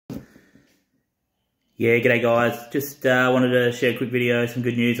Yeah, g'day guys. Just wanted to share a quick video, some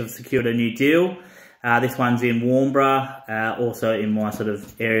good news. I've secured a new deal. This one's in Warnbro, also in my sort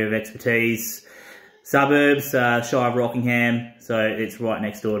of area of expertise. Suburbs, Shire of Rockingham, so it's right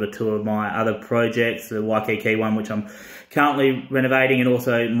next door to two of my other projects, the Waikiki one, which I'm currently renovating, and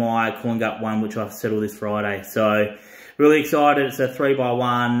also my Corngut one, which I've settled this Friday. So really excited. It's a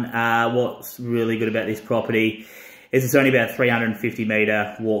 3x1. What's really good about this property is it's only about a 350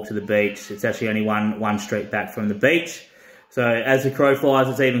 metre walk to the beach. It's actually only one street back from the beach. So as the crow flies,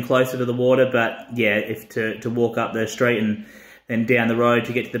 it's even closer to the water. But yeah, if to walk up the street and then down the road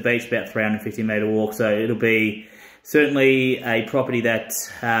to get to the beach, about 350 metre walk. So it'll be certainly a property that,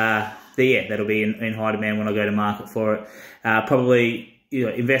 that'll be in high demand when I go to market for it. Probably,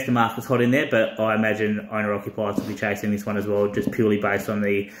 investor market's hot in there, but I imagine owner occupiers will be chasing this one as well, just purely based on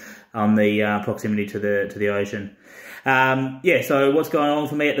the proximity to the ocean. So what's going on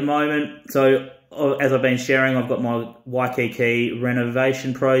for me at the moment? So as I've been sharing, I've got my Waikiki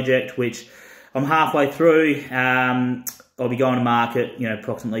renovation project, which I'm halfway through. I'll be going to market,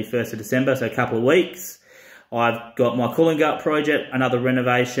 approximately 1st of December, so a couple of weeks. I've got my Gut project, another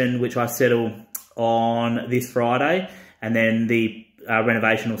renovation, which I settle on this Friday, and then the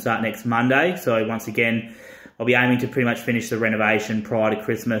renovation will start next Monday. So once again, I'll be aiming to pretty much finish the renovation prior to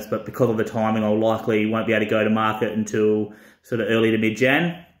Christmas, but because of the timing, I'll likely won't be able to go to market until sort of early to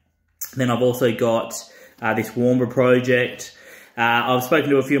mid-Jan. Then I've also got this Warnbro project. I've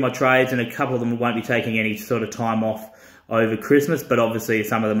spoken to a few of my trades, and a couple of them won't be taking any sort of time off over Christmas, but obviously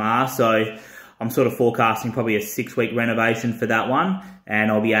some of them are. So I'm sort of forecasting probably a 6-week renovation for that one,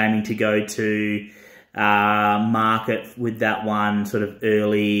 and I'll be aiming to go to market with that one sort of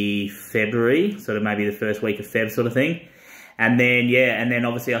early February, sort of maybe the first week of Feb sort of thing. And then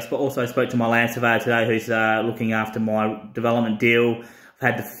obviously I also spoke to my land surveyor today, who's looking after my development deal.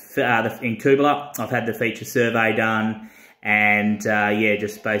 I've had in Kubala, I've had the feature survey done, and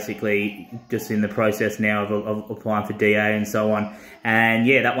just basically just in the process now of applying for DA and so on. And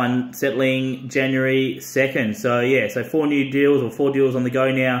yeah, that one settling January 2nd. So 4 deals on the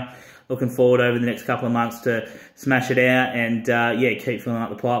go now. Looking forward over the next couple of months to smash it out and keep filling up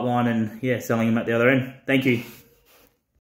the pipeline and selling them at the other end. Thank you.